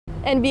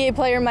NBA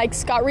player Mike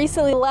Scott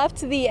recently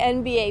left the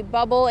NBA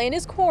bubble and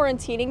is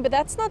quarantining, but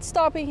that's not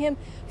stopping him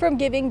from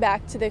giving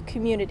back to the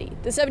community.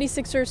 The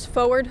 76ers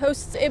forward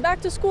hosts a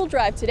back-to-school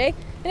drive today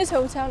in his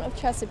hometown of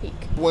Chesapeake.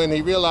 When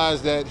he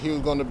realized that he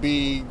was going to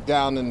be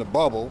down in the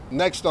bubble,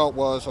 next thought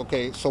was,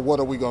 okay, so what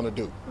are we going to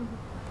do?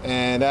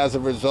 And as a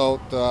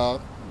result,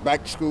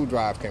 back-to-school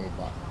drive came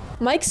about.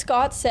 Mike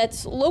Scott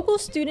sets local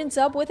students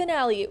up with an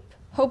alley-oop,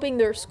 hoping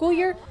their school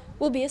year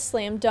will be a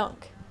slam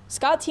dunk.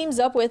 Scott teams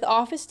up with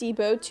Office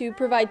Depot to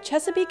provide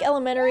Chesapeake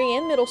elementary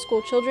and middle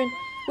school children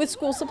with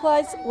school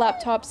supplies,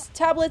 laptops,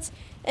 tablets,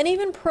 and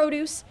even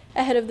produce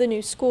ahead of the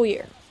new school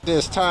year.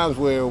 There's times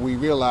where we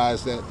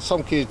realize that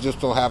some kids just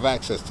don't have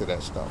access to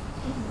that stuff,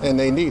 and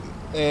they need it.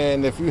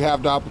 And if you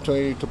have the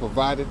opportunity to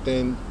provide it,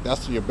 then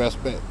that's your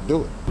best bet.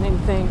 Do it.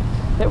 Anything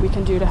that we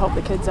can do to help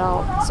the kids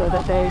out so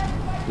that they,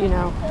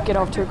 get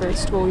off to a great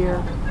school year.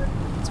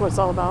 That's what it's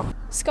all about.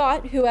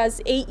 Scott, who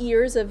has 8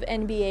 years of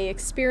NBA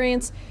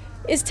experience,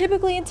 is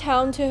typically in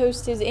town to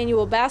host his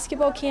annual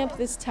basketball camp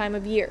this time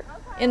of year.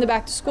 And the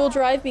back-to-school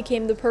drive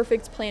became the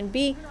perfect plan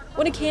B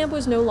when a camp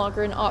was no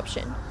longer an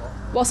option.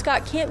 While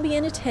Scott can't be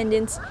in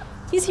attendance,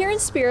 he's here in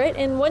spirit,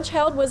 and one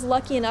child was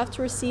lucky enough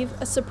to receive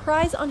a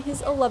surprise on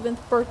his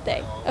 11th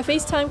birthday, a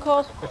FaceTime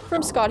call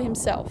from Scott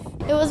himself.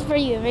 It was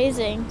pretty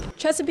amazing.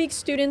 Chesapeake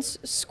students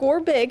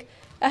score big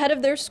ahead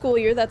of their school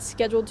year that's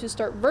scheduled to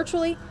start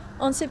virtually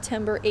on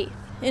September 8th.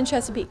 In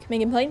Chesapeake,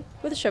 Megan Plain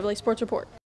with the Chevrolet Sports Report.